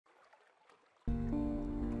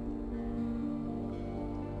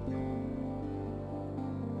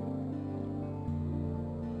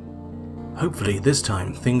Hopefully this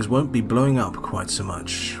time things won't be blowing up quite so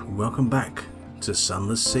much. Welcome back to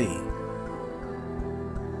Sunless Sea.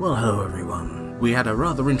 Well, hello everyone. We had a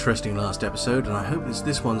rather interesting last episode, and I hope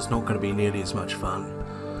this one's not going to be nearly as much fun.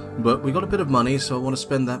 But we got a bit of money, so I want to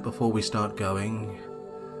spend that before we start going.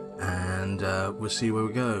 And we'll see where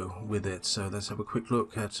we go with it. So let's have a quick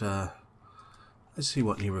look at... let's see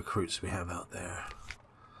what new recruits we have out there.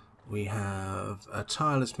 We have a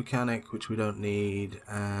tireless mechanic, which we don't need,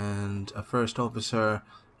 and a first officer,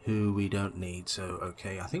 who we don't need. So,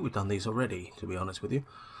 okay, I think we've done these already, to be honest with you.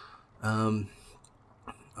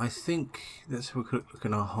 I think, let's have a quick look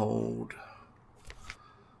in our hold.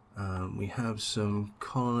 We have some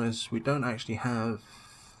colonists. We don't actually have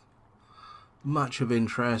much of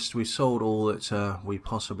interest. We sold all that we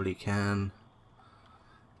possibly can.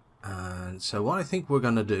 And so what I think we're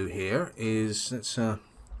going to do here is, let's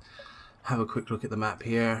have a quick look at the map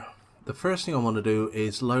here. The first thing I want to do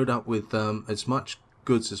is load up with as much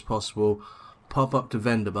goods as possible, pop up to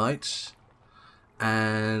vendor bites,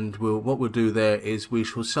 and what we'll do there is we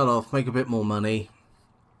shall sell off, make a bit more money,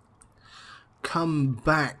 come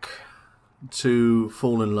back to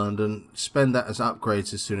Fallen London, spend that as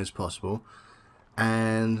upgrades as soon as possible,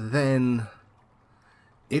 and then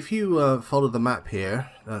if you follow the map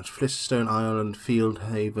here, that's Flisterstone Island, Field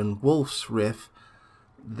Haven, Wolf's Riff,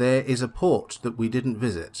 there is a port that we didn't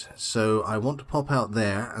visit, so I want to pop out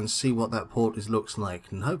there and see what that port looks like,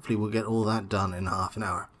 and hopefully we'll get all that done in half an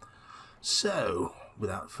hour. So,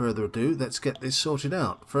 without further ado, let's get this sorted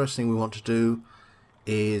out. First thing we want to do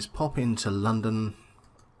is pop into London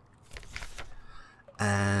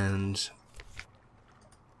and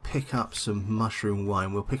pick up some mushroom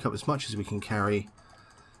wine. We'll pick up as much as we can carry,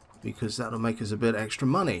 because that'll make us a bit extra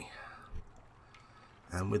money.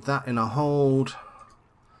 And with that in our hold,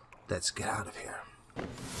 let's get out of here.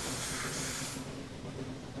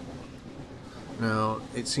 Now,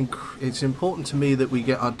 it's important to me that we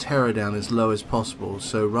get our terror down as low as possible,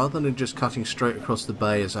 so rather than just cutting straight across the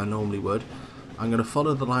bay as I normally would, I'm going to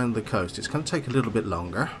follow the line of the coast. It's going to take a little bit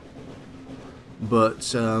longer,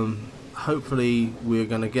 but hopefully we're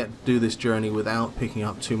going to do this journey without picking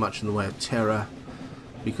up too much in the way of terror,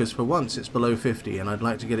 because for once it's below 50 and I'd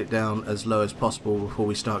like to get it down as low as possible before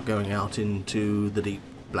we start going out into the deep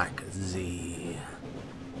Black Z.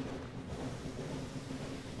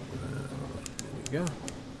 There we go.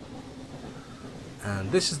 And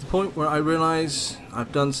this is the point where I realise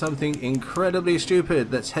I've done something incredibly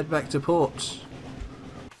stupid. Let's head back to port.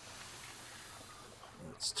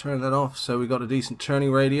 Let's turn that off so we got a decent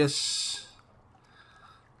turning radius.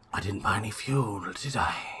 I didn't buy any fuel, did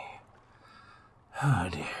I? Oh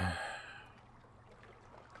dear.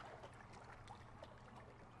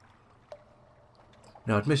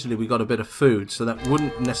 Now, admittedly, we got a bit of food, so that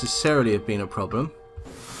wouldn't necessarily have been a problem.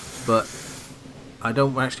 But I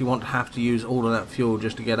don't actually want to have to use all of that fuel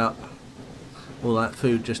just to get up, all that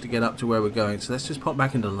food just to get up to where we're going. So let's just pop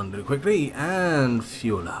back into London quickly and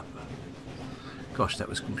fuel up. Gosh, that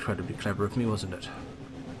was incredibly clever of me, wasn't it?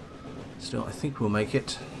 Still, I think we'll make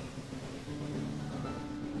it.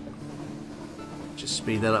 Just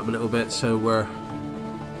speed that up a little bit so we're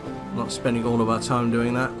not spending all of our time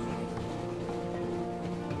doing that.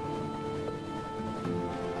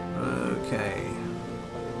 Okay.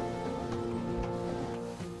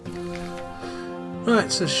 Right,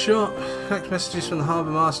 so short text messages from the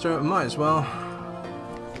Harbour Master. Might as well.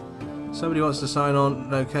 Somebody wants to sign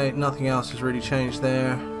on. Okay, nothing else has really changed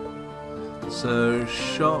there. So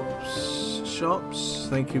shops.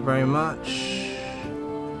 Thank you very much.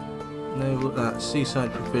 Enable that.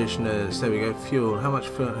 Seaside provisioners. There we go. Fuel. How much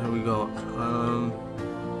fuel have we got?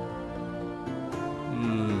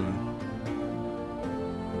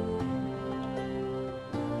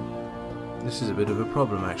 This is a bit of a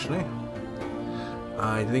problem, actually.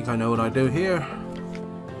 I think I know what I do here.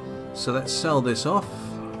 So let's sell this off.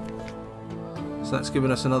 So that's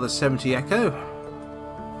given us another 70 echo.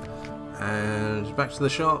 And back to the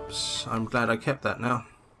shops. I'm glad I kept that now.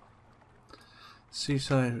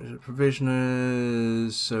 Seaside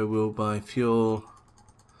provisioners. So we'll buy fuel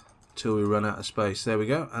till we run out of space. There we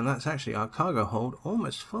go. And that's actually our cargo hold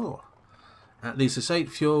almost full. At least it's 8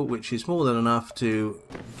 fuel, which is more than enough to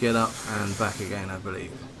get up and back again, I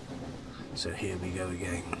believe. So here we go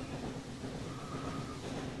again.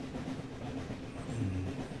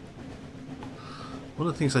 One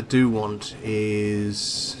of the things I do want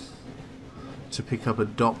is to pick up a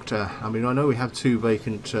doctor. I mean, I know we have 2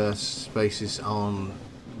 vacant spaces on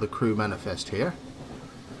the crew manifest here.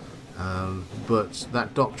 But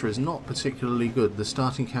that doctor is not particularly good. The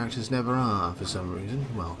starting characters never are, for some reason.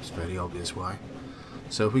 Well, it's fairly obvious why.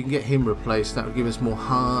 So if we can get him replaced, that will give us more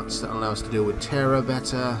hearts, that will allow us to deal with terror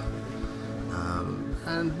better,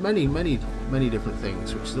 and many different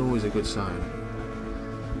things, which is always a good sign.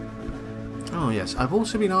 Oh yes, I've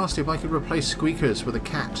also been asked if I could replace Squeakers with a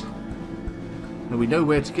cat. Now we know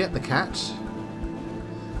where to get the cat,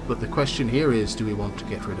 but the question here is, do we want to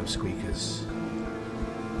get rid of Squeakers?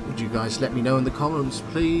 Would you guys let me know in the comments,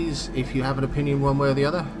 please, if you have an opinion one way or the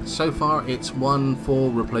other? So far, it's 1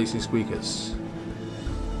 for replacing Squeakers.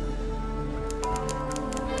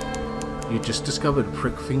 You just discovered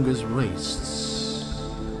Prickfinger's Wastes.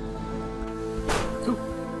 Ooh.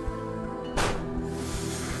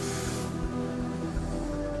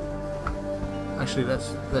 Actually,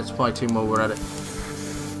 let's fight him while we're at it.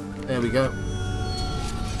 There we go.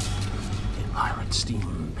 Pirate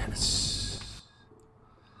Steam Menace.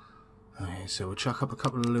 Okay, so we'll chuck up a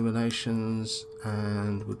couple of illuminations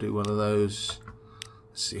and we'll do one of those.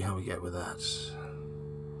 Let's see how we get with that.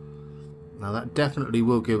 Now that definitely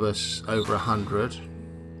will give us over 100.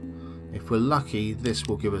 If we're lucky, this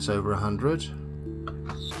will give us over 100.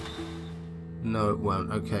 No, it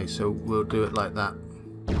won't. Okay, so we'll do it like that.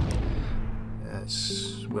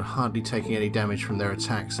 Yes, we're hardly taking any damage from their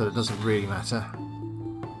attack, so it doesn't really matter.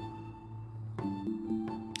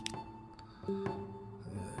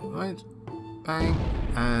 Right, bang,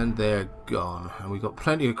 and they're gone. And we've got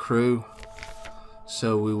plenty of crew,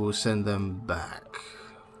 so we will send them back.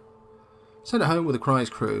 Send it home with a Cry's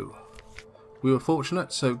crew. We were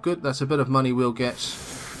fortunate, so good. That's a bit of money we'll get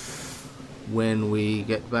when we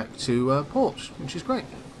get back to port, which is great.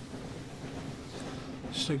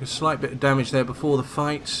 Just took a slight bit of damage there before the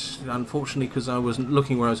fight. Unfortunately, because I wasn't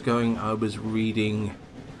looking where I was going, I was reading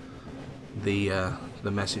the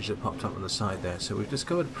message that popped up on the side there. So we've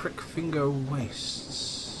discovered Prickfinger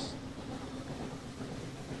Wastes,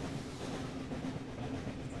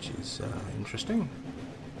 which is interesting.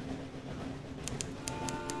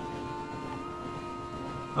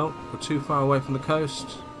 Oh, we're too far away from the coast.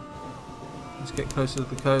 Let's get closer to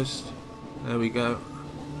the coast. There we go.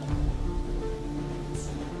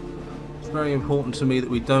 It's very important to me that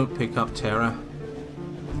we don't pick up terror.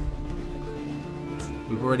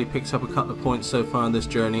 We've already picked up a couple of points so far in this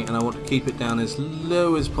journey, and I want to keep it down as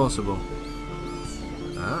low as possible.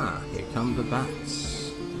 Ah, here come the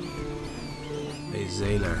bats. A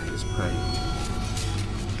Zailer is prey.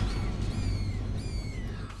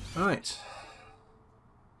 Right.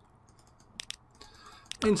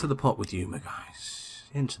 Into the pot with you, my guys.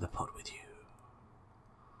 Into the pot with you.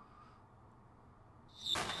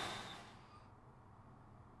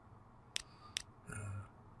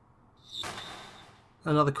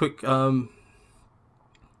 Another quick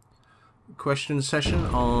question session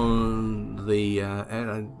on the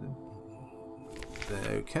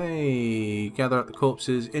okay, gather up the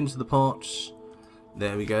corpses into the pots.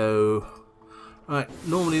 There we go. Right,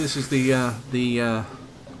 normally this is the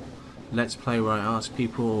Let's Play where I ask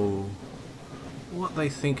people what they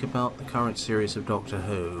think about the current series of Doctor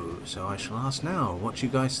Who. So I shall ask now, what do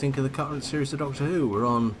you guys think of the current series of Doctor Who? We're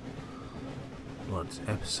on, what,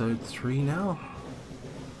 episode 3 now?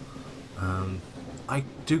 I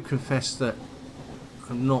do confess that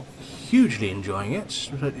I'm not hugely enjoying it,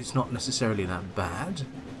 but it's not necessarily that bad.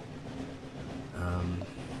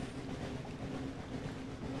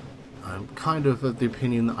 I'm kind of the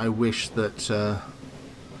opinion that I wish that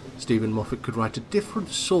Stephen Moffat could write a different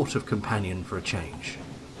sort of companion for a change.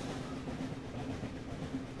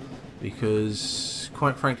 Because,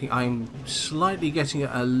 quite frankly, I'm slightly getting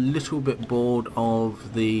a little bit bored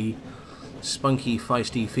of the spunky,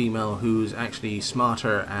 feisty female who's actually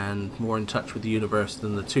smarter and more in touch with the universe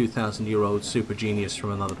than the 2,000-year-old super genius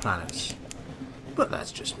from another planet. But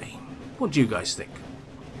that's just me. What do you guys think?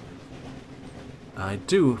 I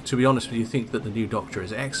do, to be honest with you, think that the new Doctor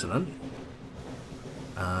is excellent.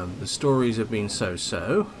 The stories have been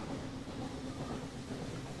so-so.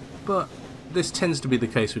 But this tends to be the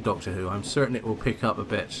case with Doctor Who. I'm certain it will pick up a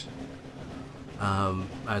bit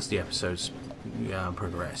as the episodes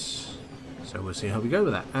progress. So we'll see how we go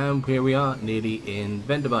with that. And here we are, nearly in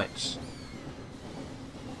Vendorbites.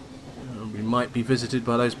 We might be visited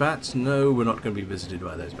by those bats. No, we're not going to be visited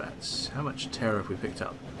by those bats. How much terror have we picked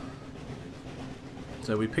up?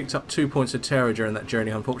 So we picked up 2 points of terror during that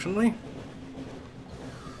journey, unfortunately.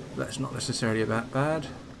 That's not necessarily that bad.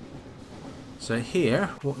 So here,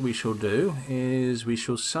 what we shall do is we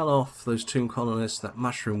shall sell off those tomb colonists, that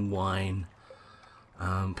mushroom wine,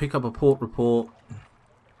 pick up a port report,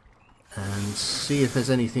 and see if there's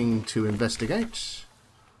anything to investigate.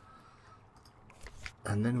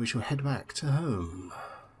 And then we shall head back to home.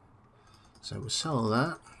 So we'll sell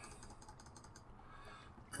that.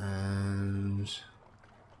 And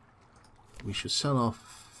we should sell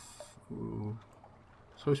off...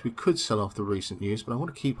 suppose we could sell off the recent use, but I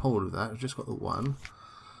want to keep hold of that. I've just got the one.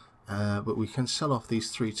 But we can sell off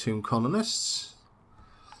these 3 tomb colonists.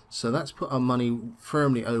 So that's put our money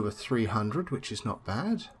firmly over 300, which is not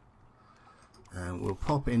bad. And we'll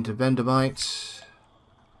pop into Vendorbyte.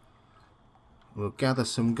 We'll gather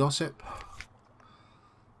some gossip.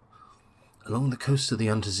 Along the coast of the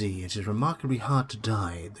Untersee, it is remarkably hard to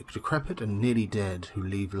die. The decrepit and nearly dead who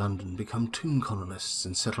leave London become tomb colonists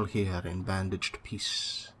and settle here in bandaged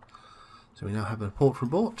peace. So we now have a port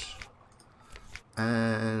report.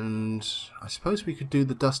 And I suppose we could do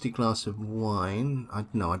the dusty glass of wine.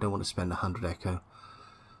 No, I don't want to spend 100 echo.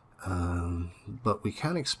 But we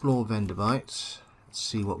can explore Vendorbyte. Let's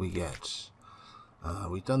see what we get.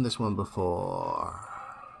 We've done this one before.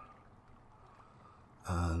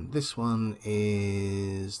 This one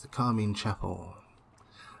is the Carmine Chapel.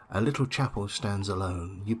 A little chapel stands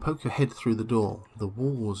alone. You poke your head through the door. The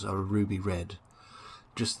walls are a ruby red,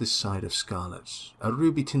 just this side of scarlet. A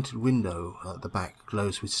ruby tinted window at the back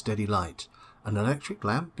glows with steady light. An electric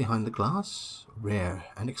lamp behind the glass, rare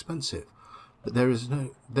and expensive. But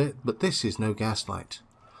this is no gaslight.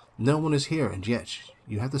 No one is here, and yet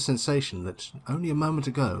you have the sensation that only a moment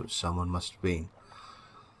ago someone must have been.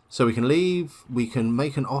 So we can leave, we can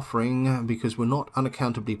make an offering because we're not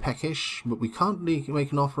unaccountably peckish, but we can't make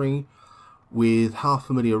an offering with half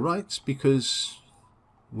familiar rights because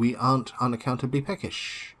we aren't unaccountably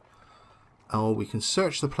peckish. Or we can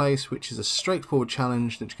search the place, which is a straightforward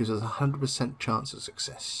challenge that gives us a 100% chance of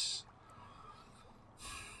success.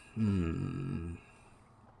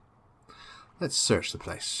 Let's search the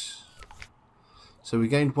place. So we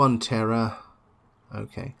gained 1 terror.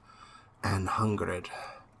 Okay. And hungered.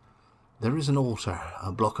 There is an altar,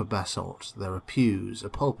 a block of basalt. There are pews, a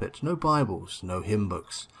pulpit, no Bibles, no hymn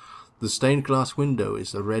books. The stained glass window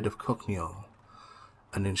is the red of cochineal.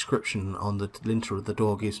 An inscription on the lintel of the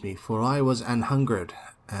door gives me, "For I was an hungered,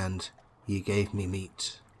 and ye gave me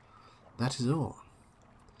meat." That is all.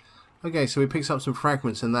 Okay, so we picked up some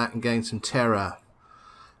fragments in that and gained some terror.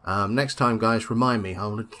 Next time, guys, remind me. I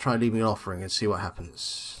want to try leaving an offering and see what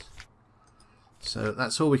happens. So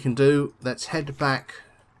that's all we can do. Let's head back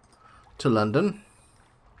to London.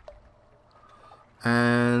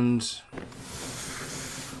 And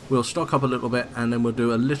we'll stock up a little bit and then we'll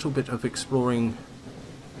do a little bit of exploring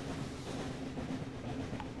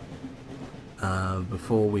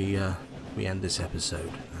before we end this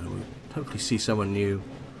episode. And we'll hopefully see someone new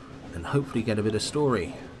and hopefully get a bit of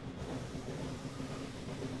story.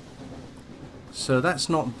 So that's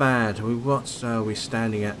not bad. What are we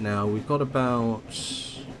standing at now? We've got about...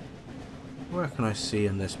 Where can I see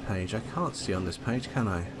on this page? I can't see on this page, can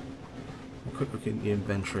I? A quick look at the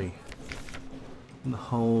inventory. And the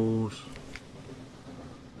hold.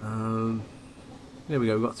 There we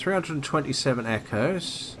go. We've got 327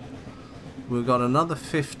 echoes. We've got another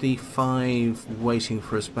 55 waiting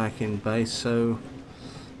for us back in base, so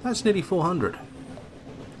that's nearly 400.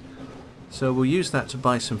 So we'll use that to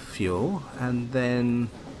buy some fuel, and then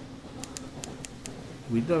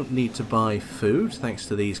we don't need to buy food thanks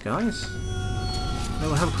to these guys. Now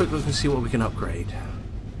we'll have a quick look and see what we can upgrade.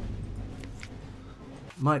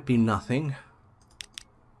 Might be nothing,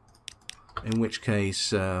 in which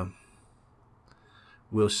case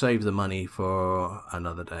we'll save the money for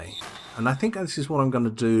another day. And I think this is what I'm going to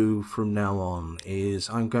do from now on, is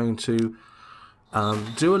I'm going to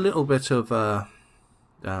do a little bit of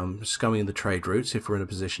scumming the trade routes if we're in a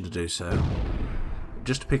position to do so,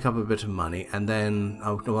 just to pick up a bit of money, and then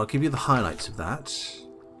I'll give you the highlights of that.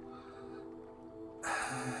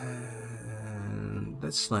 And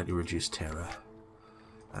let's slightly reduce terror.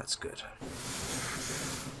 That's good.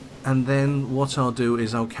 And then what I'll do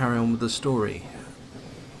is I'll carry on with the story.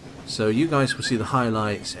 So you guys will see the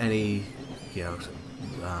highlights, any, you know,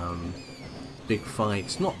 big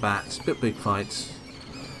fights, not bats, but big fights,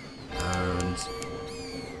 and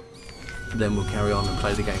then we'll carry on and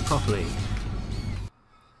play the game properly.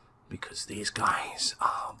 Because these guys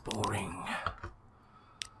are boring.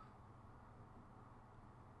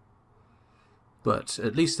 But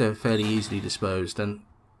at least they're fairly easily disposed, and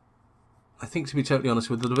I think, to be totally honest,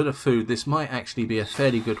 with a little bit of food, this might actually be a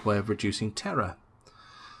fairly good way of reducing terror.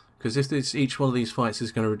 Because if each one of these fights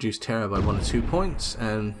is going to reduce terror by 1 or 2 points,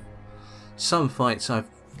 and some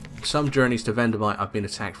journeys to Vendorbyte I've been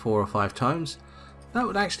attacked 4 or 5 times, that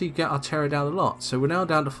would actually get our terror down a lot. So we're now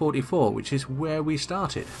down to 44, which is where we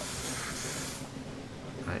started.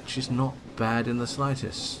 Which is not bad in the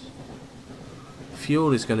slightest.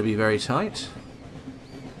 Fuel is going to be very tight,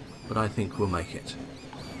 but I think we'll make it.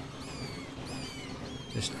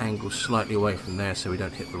 Just angle slightly away from there so we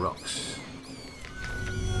don't hit the rocks.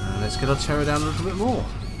 let's get our terror down a little bit more.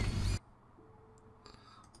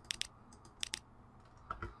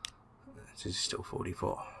 This is still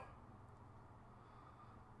 44.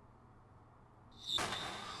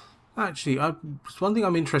 Actually, one thing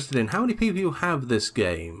I'm interested in, how many people have this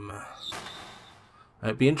game?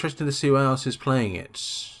 It'd be interesting to see who else is playing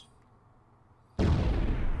it.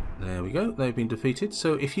 There we go, they've been defeated.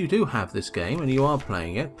 So if you do have this game and you are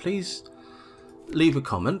playing it, please leave a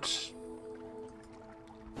comment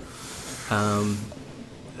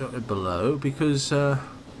below, because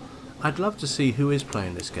I'd love to see who is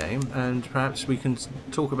playing this game, and perhaps we can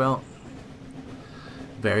talk about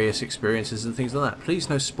various experiences and things like that. Please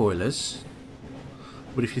no spoilers,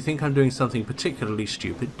 but if you think I'm doing something particularly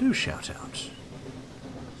stupid, do shout out.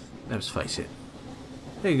 Let's face it,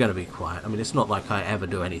 you're going to be quiet. I mean, it's not like I ever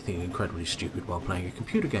do anything incredibly stupid while playing a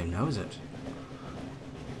computer game now, is it?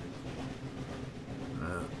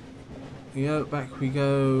 Back we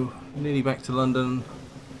go, nearly back to London.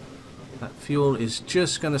 That fuel is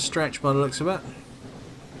just going to stretch by the looks of it.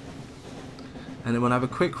 And then we'll have a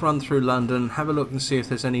quick run through London, have a look and see if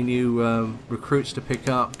there's any new recruits to pick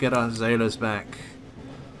up, get our sailors back,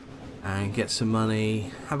 and get some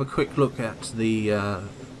money. Have a quick look at the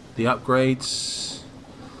upgrades,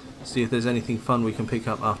 see if there's anything fun we can pick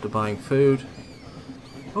up after buying food.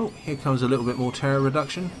 Oh, here comes a little bit more terror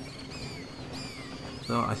reduction.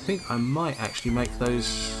 So I think I might actually make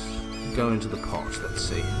those go into the pot. Let's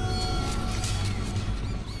see.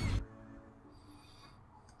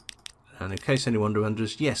 And in case anyone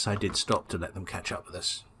wonders, yes, I did stop to let them catch up with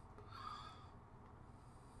us.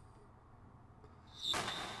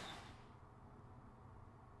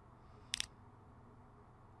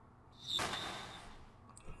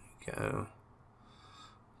 There we go.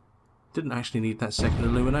 Didn't actually need that second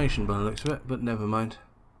illumination by the looks of it, but never mind.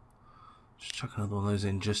 Just chuck another one of those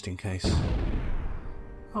in just in case.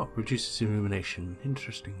 Oh, reduces illumination.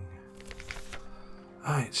 Interesting.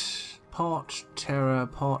 Right. Pot, terror,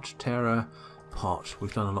 pot, terror, pot.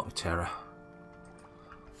 We've done a lot of terror.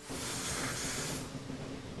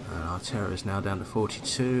 And our terror is now down to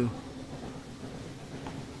 42.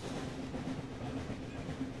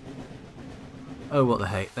 Oh, what the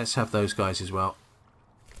heck. Let's have those guys as well.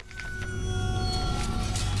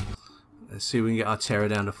 Let's see if we can get our terror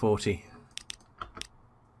down to 40.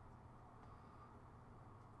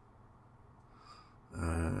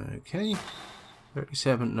 Okay.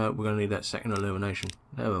 37, no, we're going to need that second illumination.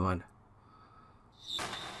 Never mind.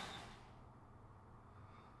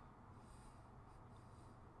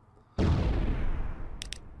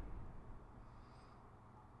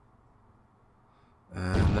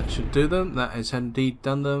 And that should do them. That has indeed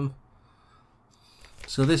done them.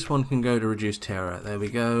 So this one can go to reduce terror. There we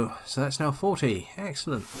go. So that's now 40.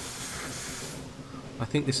 Excellent. I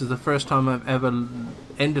think this is the first time I've ever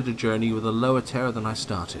ended a journey with a lower terror than I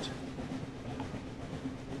started.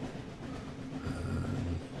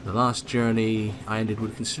 The last journey I ended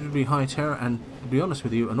with considerably high terror and, to be honest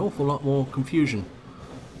with you, an awful lot more confusion.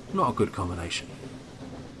 Not a good combination.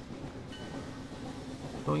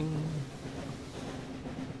 Boing.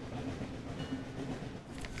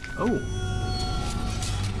 Oh!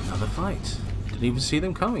 Another fight. Didn't even see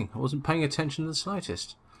them coming. I wasn't paying attention to the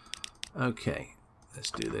slightest. Okay, let's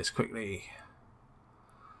do this quickly.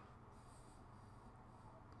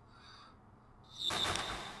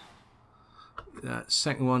 That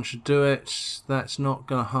second one should do it. That's not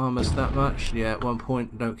going to harm us that much. Yeah, at 1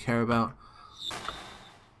 point, don't care about.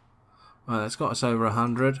 Well, that's got us over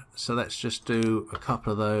 100, so let's just do a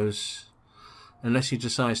couple of those. Unless he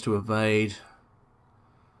decides to evade,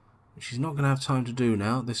 which he's not going to have time to do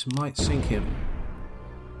now. This might sink him.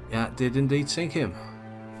 Yeah, it did indeed sink him.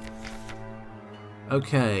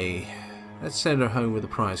 Okay, let's send her home with a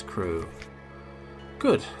prize crew.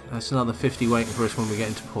 Good, that's another 50 waiting for us when we get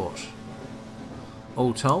into port.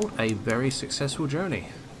 All told, a very successful journey.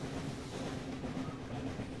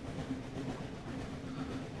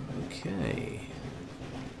 Okay.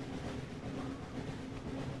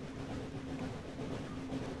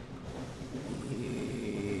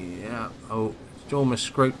 Yeah, oh, it's almost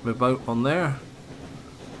scraped my boat on there.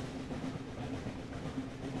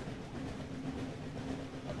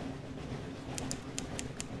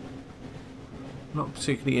 Not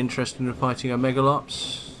particularly interested in fighting a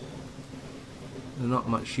megalops. They're not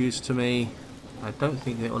much use to me. I don't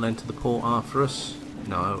think it will enter the port after us.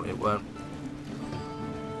 No, it won't.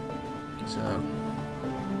 So,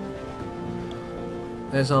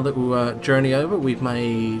 there's our little journey over. We've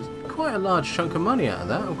made quite a large chunk of money out of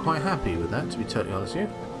that. I'm quite happy with that, to be totally honest with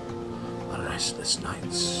you. A restless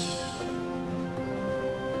nights.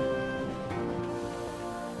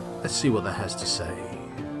 Let's see what that has to say.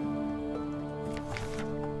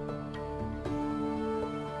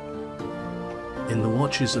 In the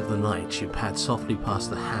watches of the night, you pad softly past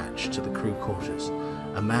the hatch to the crew quarters.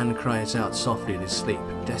 A man cries out softly in his sleep,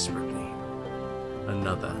 desperately.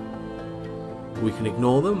 Another. We can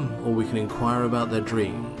ignore them, or we can inquire about their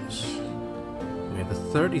dreams. We have a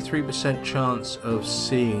 33% chance of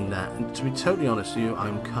seeing that, and to be totally honest with you,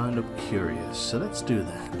 I'm kind of curious, so let's do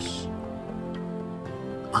that.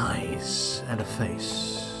 Eyes and a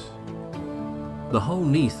face. The whole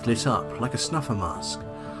Neath lit up like a snuffer mask.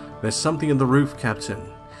 There's something in the roof,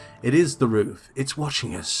 Captain. It is the roof. It's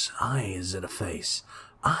watching us. Eyes and a face.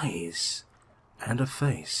 Eyes and a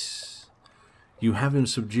face. You have him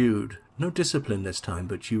subdued. No discipline this time,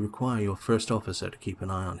 but you require your first officer to keep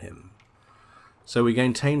an eye on him. So we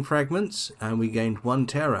gained 10 fragments, and we gained 1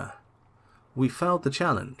 terror. We failed the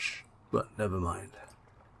challenge, but never mind.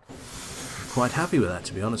 Quite happy with that,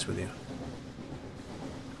 to be honest with you.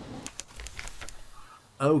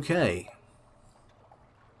 Okay.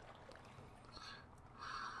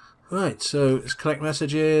 Right, so let's collect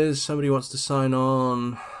messages. Somebody wants to sign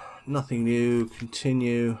on. Nothing new.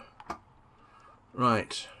 Continue.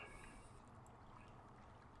 Right.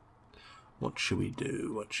 What should we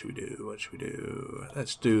do? What should we do? What should we do?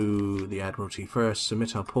 Let's do the Admiralty first.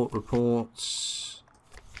 Submit our port reports.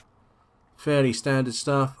 Fairly standard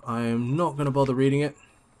stuff. I am not going to bother reading it.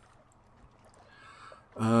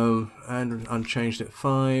 And unchanged at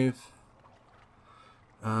 5.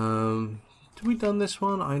 Have we done this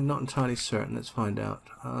one? I'm not entirely certain. Let's find out.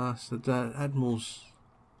 So the Admiral's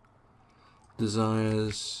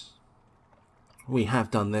desires. We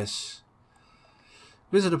have done this.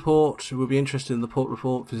 Visit a port. We'll be interested in the port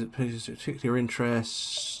report. Visit particular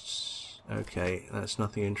interests. Okay, that's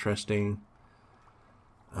nothing interesting.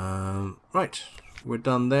 Right, we're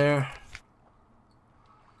done there.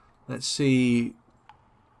 Let's see.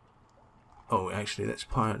 Oh, actually, let's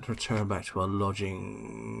return back to our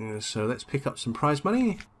lodging. So let's pick up some prize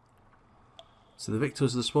money. So the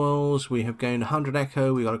victors of the spoils. We have gained 100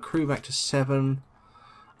 echo. We got a crew back to 7.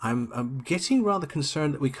 I'm getting rather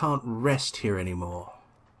concerned that we can't rest here anymore.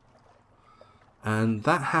 And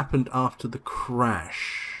that happened after the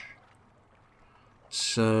crash.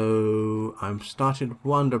 So I'm starting to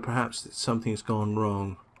wonder perhaps that something's gone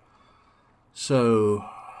wrong. So,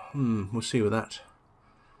 we'll see with that.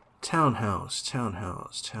 Townhouse,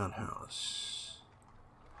 townhouse, townhouse.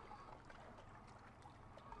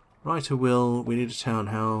 Right a will, we need a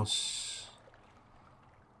townhouse.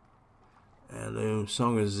 Heirloom,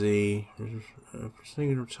 Song of Z.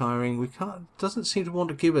 Retiring. We can't, doesn't seem to want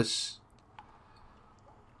to give us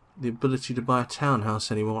the ability to buy a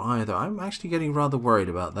townhouse anymore either. I'm actually getting rather worried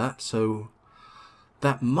about that, so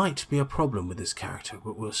that might be a problem with this character,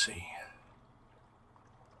 but we'll see.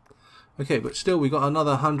 Okay, but still we got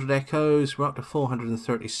another 100 echoes. We're up to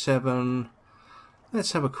 437.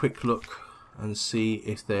 Let's have a quick look and see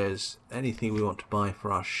if there's anything we want to buy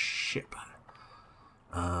for our ship.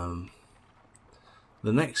 The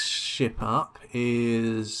next ship up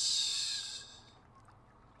is...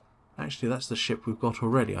 Actually, that's the ship we've got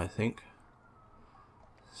already, I think.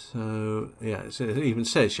 So, yeah, it even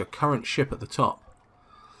says your current ship at the top.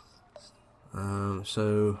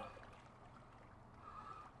 So...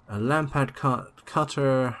 A Lampad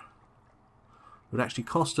cutter would actually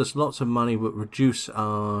cost us lots of money, but reduce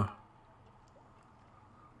our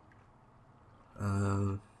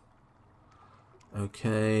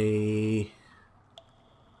okay.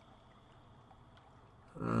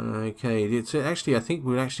 It's actually, I think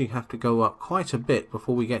we'd actually have to go up quite a bit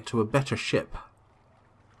before we get to a better ship.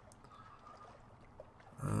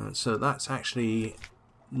 So that's actually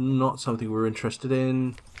not something we're interested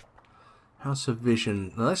in. House of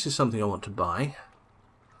Vision. Now this is something I want to buy.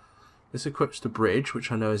 This equips the bridge,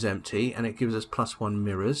 which I know is empty, and it gives us +1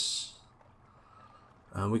 mirrors.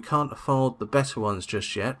 We can't afford the better ones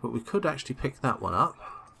just yet, but we could actually pick that one up.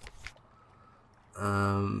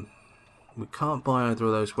 We can't buy either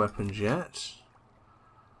of those weapons yet.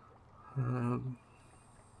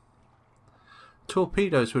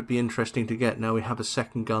 Torpedoes would be interesting to get now we have a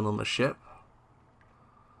second gun on the ship.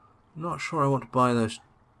 Not sure I want to buy those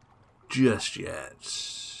just yet.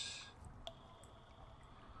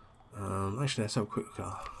 Actually, let's have a quick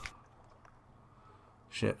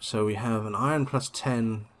ship. So we have an iron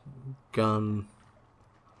 +10 gun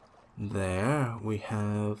there. We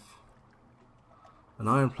have an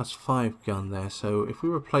iron +5 gun there. So if we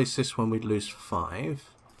replace this one, we'd lose 5.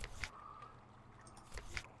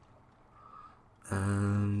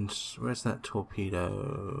 And where's that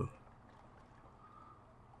torpedo?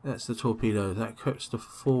 That's the torpedo. That equips the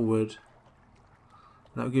forward.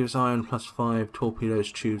 That will give us iron +5,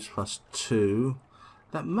 torpedoes, tubes +2.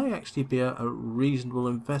 That may actually be a reasonable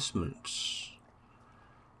investment.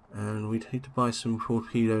 And we'd need to buy some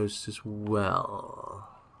torpedoes as well,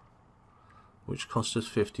 which cost us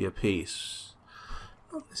 50 apiece.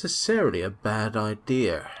 Not necessarily a bad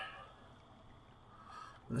idea.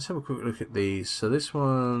 Let's have a quick look at these. So this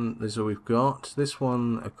one is all we've got. This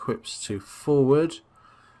one equips to forward.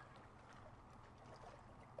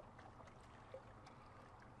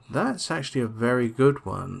 That's actually a very good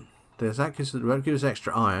one. That gives us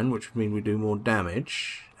extra iron, which would mean we do more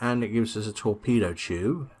damage, and it gives us a torpedo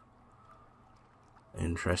tube.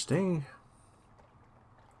 Interesting.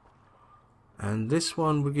 And this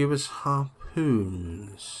one would give us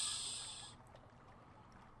harpoons.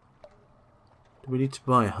 Do we need to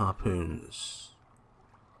buy harpoons?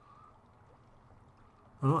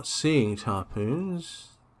 I'm not seeing harpoons.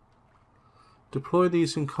 Deploy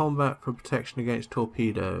these in combat for protection against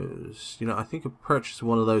torpedoes. You know, I think a purchase of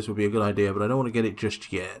one of those would be a good idea, but I don't want to get it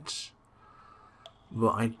just yet.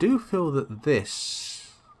 But I do feel that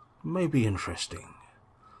this may be interesting.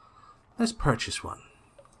 Let's purchase one.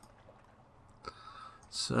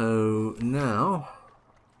 So now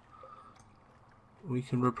we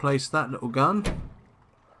can replace that little gun,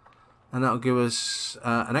 and that'll give us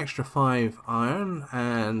an extra 5 iron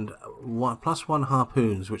and plus 1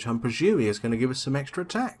 harpoons, which I'm presuming is going to give us some extra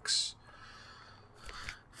attacks.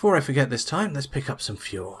 Before I forget this time, let's pick up some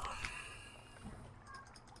fuel.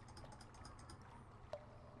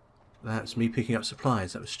 That's me picking up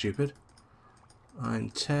supplies. That was stupid.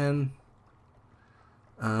 9, 10.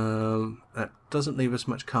 That doesn't leave us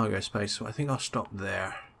much cargo space, so I think I'll stop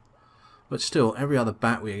there. But still, every other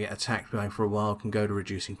bat we get attacked by for a while can go to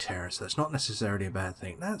reducing terror, so that's not necessarily a bad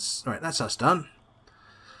thing. That's right. That's us done.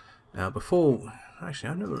 Now, before,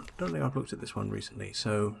 actually, don't think I've looked at this one recently.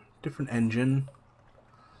 So, different engine,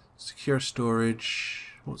 secure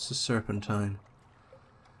storage. What's the serpentine?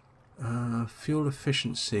 Fuel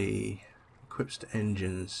efficiency, equips to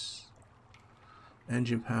engines.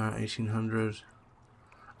 Engine power 1800.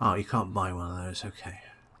 Oh, you can't buy one of those. Okay.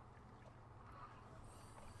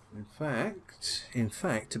 In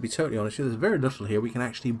fact, to be totally honest, there's very little here we can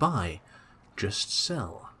actually buy. Just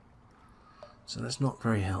sell. So that's not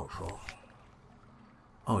very helpful.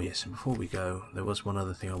 Oh yes, and before we go, there was one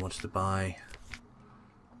other thing I wanted to buy,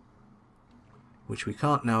 which we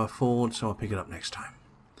can't now afford, so I'll pick it up next time.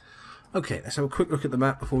 Okay, let's have a quick look at the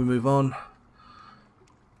map before we move on.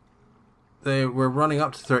 We're running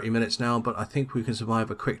up to 30 minutes now, but I think we can survive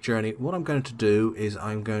a quick journey. What I'm going to do is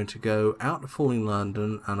I'm going to go out of Falling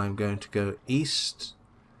London, and I'm going to go east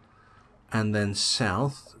and then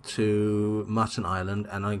south to Mutton Island,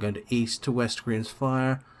 and I'm going to east to West Green's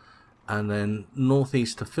Fire, and then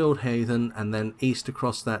northeast to Fieldhaven, and then east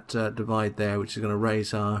across that divide there, which is going to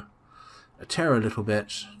raise our terror a little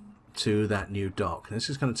bit to that new dock. And this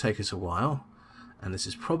is going to take us a while. And this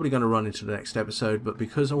is probably going to run into the next episode, but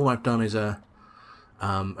because all I've done is a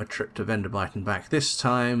trip to Venderbite and back this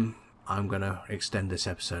time, I'm going to extend this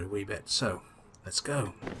episode a wee bit. So, let's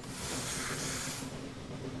go.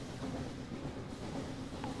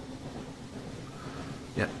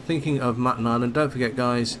 Yeah, thinking of Mutton Island, don't forget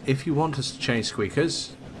guys, if you want us to change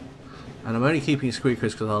Squeakers, and I'm only keeping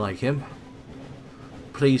Squeakers because I like him,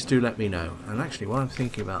 please do let me know. And actually, while I'm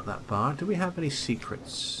thinking about that bar, do we have any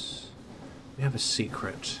secrets? We have a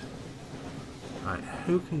secret. Right,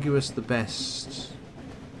 who can give us the best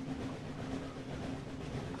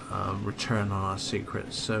return on our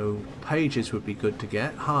secrets? So pages would be good to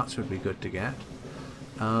get, hearts would be good to get,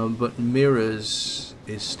 but mirrors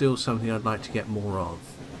is still something I'd like to get more of.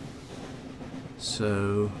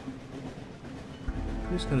 So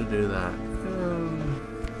who's going to do that?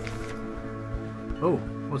 Oh,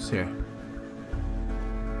 what's here?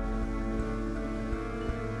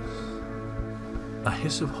 A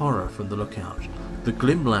hiss of horror from the lookout. The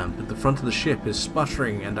glim lamp at the front of the ship is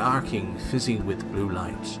sputtering and arcing, fizzing with blue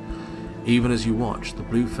light. Even as you watch, the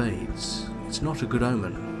blue fades. It's not a good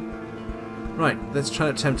omen. Right, let's try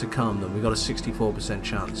to attempt to calm them. We've got a 64%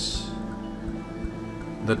 chance.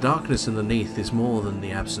 The darkness underneath is more than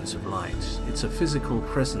the absence of light. It's a physical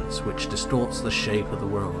presence which distorts the shape of the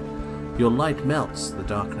world. Your light melts the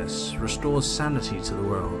darkness, restores sanity to the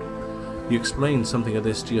world. You explain something of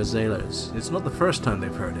this to your sailors. It's not the first time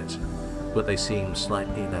they've heard it, but they seem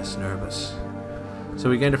slightly less nervous. So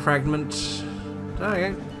we gained a fragment.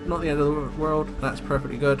 Okay, not the end of the world. That's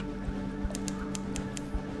perfectly good.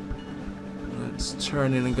 Let's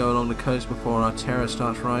turn in and go along the coast before our terror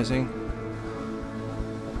starts rising.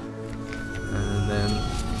 And then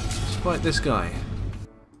let's fight this guy.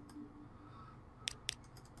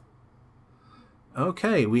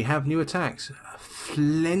 Okay, we have new attacks.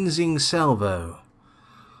 Flensing salvo.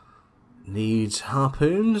 Needs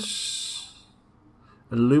harpoons.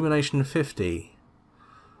 Illumination 50.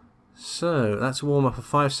 So that's a warm up of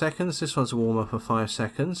 5 seconds. This one's a warm up of 5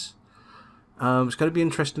 seconds. It's going to be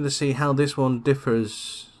interesting to see how this one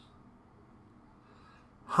differs.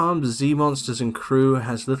 Harms Z monsters and crew,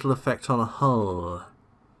 has little effect on a hull.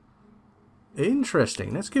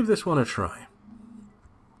 Interesting. Let's give this one a try.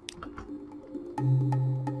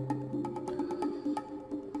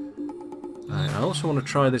 I also want to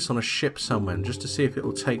try this on a ship somewhere just to see if it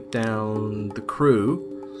will take down the crew.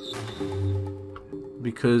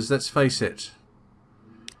 Because let's face it,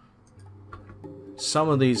 some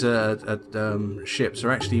of these ships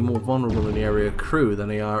are actually more vulnerable in the area of crew than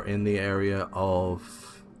they are in the area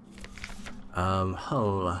of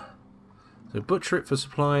hull. So butcher it for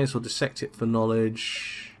supplies or dissect it for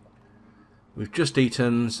knowledge. We've just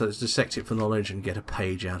eaten, so let's dissect it for knowledge and get a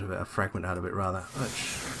page out of it, a fragment out of it rather.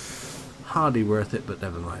 Which, hardly worth it, but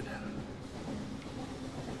never mind.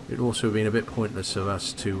 It'd also have been a bit pointless of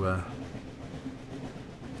us to...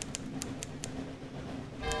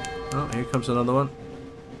 Oh, here comes another one.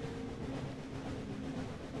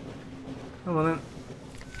 Come on then.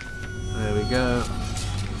 There we go.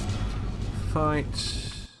 Fight.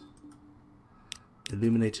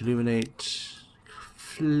 Illuminate, illuminate.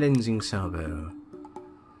 Cleansing salvo.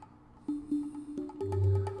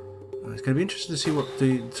 It's going to be interesting to see what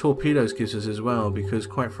the torpedoes gives us as well, because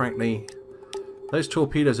quite frankly, those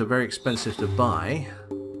torpedoes are very expensive to buy.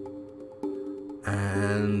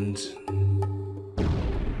 And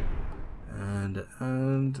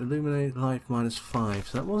illuminate life -5.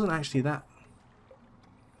 So that wasn't actually that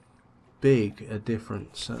big a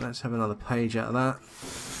difference. So let's have another page out of that.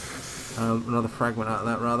 Another fragment out of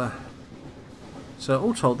that rather. So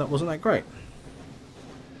all told, that wasn't that great.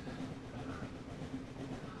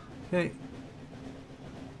 Okay.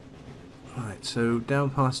 Right, so down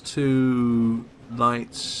past 2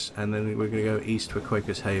 lights, and then we're going to go east for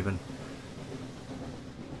Quaker's Haven.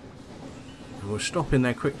 And we'll stop in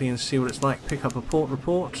there quickly and see what it's like. Pick up a port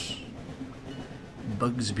report.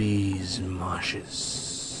 Bugsby's Marshes.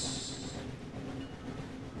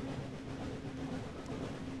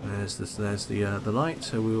 There's the light,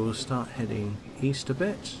 so we will start heading east a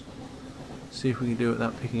bit. See if we can do it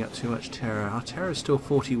without picking up too much terror. Our terror is still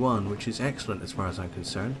 41, which is excellent as far as I'm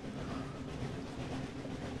concerned.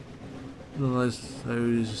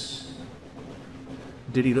 Those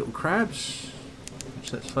diddy little crabs,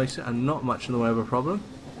 which, let's face it, are not much in the way of a problem.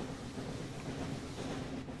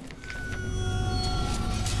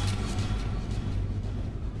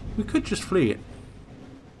 We could just flee it.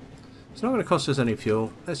 It's not going to cost us any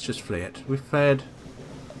fuel. Let's just flee it. We've fed.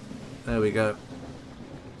 There we go.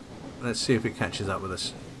 Let's see if it catches up with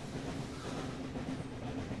us.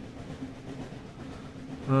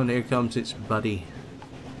 Oh, and here comes its buddy.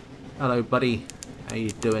 Hello, buddy. How you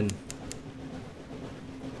doing?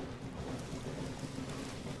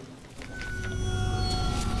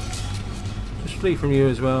 Just flee from you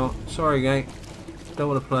as well. Sorry, gang. Don't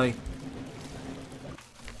want to play.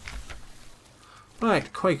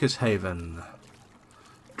 Right, Quaker's Haven.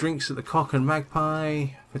 Drinks at the Cock and Magpie.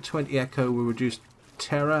 For 20 echo we'll reduce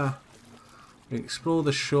terror. We explore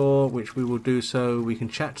the shore, which we will do so. We can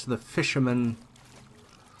chat to the fishermen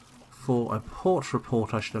for a port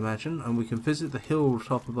report, I should imagine. And we can visit the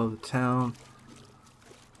hilltop above the town.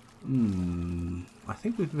 I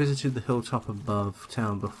think we've visited the hilltop above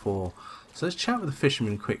town before. So let's chat with the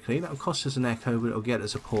fishermen quickly. That will cost us an echo, but it will get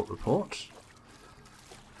us a port report.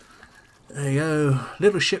 There you go.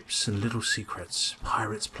 Little ships and little secrets.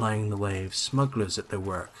 Pirates plying the waves. Smugglers at their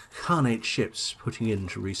work. Carnate ships putting in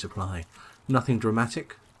to resupply. Nothing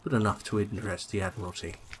dramatic, but enough to interest the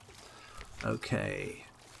Admiralty. Okay.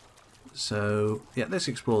 So, yeah, let's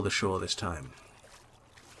explore the shore this time.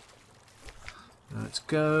 Let's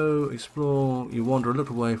go. Explore. You wander a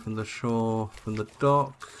little way from the shore, from the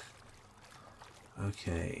dock.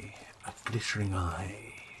 Okay. A glittering eye.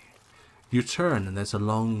 You turn and there's a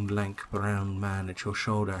long, lank, brown man at your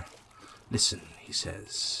shoulder. Listen, he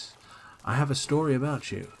says. I have a story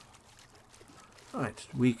about you. Right,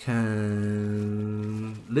 we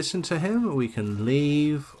can listen to him, or we can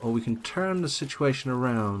leave, or we can turn the situation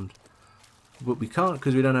around. But we can't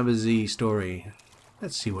because we don't have a Z story.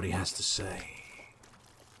 Let's see what he has to say.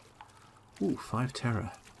 Ooh, 5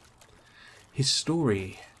 terror. His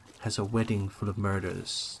story has a wedding full of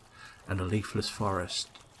murders, and a leafless forest,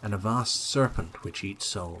 and a vast serpent which eats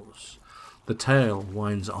souls. The tale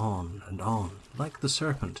winds on and on, like the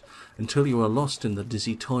serpent, until you are lost in the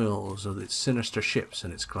dizzy toils of its sinister ships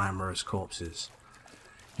and its glamorous corpses.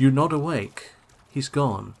 You nod awake. He's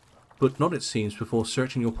gone, but not, it seems, before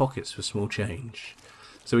searching your pockets for small change.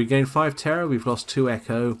 So we gained 5 terror, we've lost 2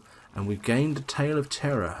 echo, And we've gained a Tale of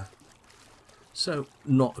Terror. So,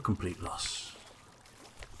 not a complete loss.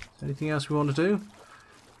 Anything else we want to do?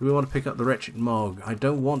 Do we want to pick up the Wretched Mog? I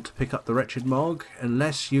don't want to pick up the Wretched Mog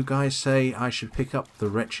unless you guys say I should pick up the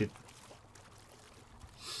Wretched...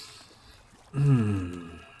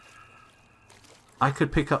 I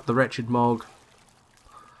could pick up the Wretched Mog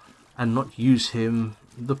and not use him.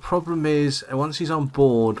 The problem is, once he's on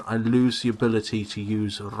board, I lose the ability to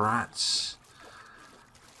use rats.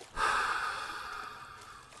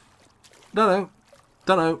 Don't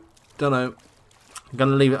know. I'm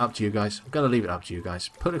going to leave it up to you guys.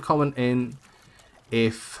 Put a comment in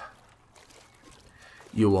if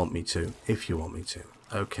you want me to.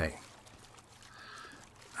 Okay.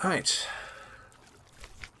 Alright.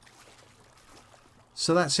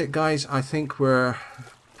 So that's it, guys. I think we're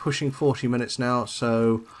pushing 40 minutes now,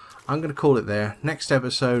 so I'm going to call it there. Next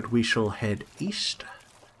episode, we shall head east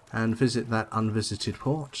and visit that unvisited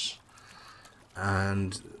port.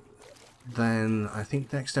 And then I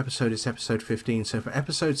think next episode is episode 15. So for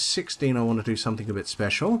episode 16, I want to do something a bit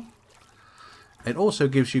special. It also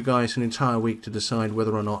gives you guys an entire week to decide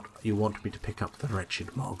whether or not you want me to pick up the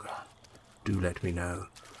Wretched Mog. Do let me know.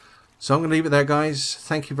 So I'm going to leave it there, guys.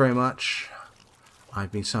 Thank you very much.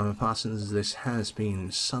 I've been Simon Parsons. This has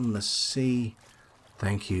been Sunless Sea.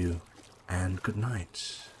 Thank you and good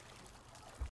night.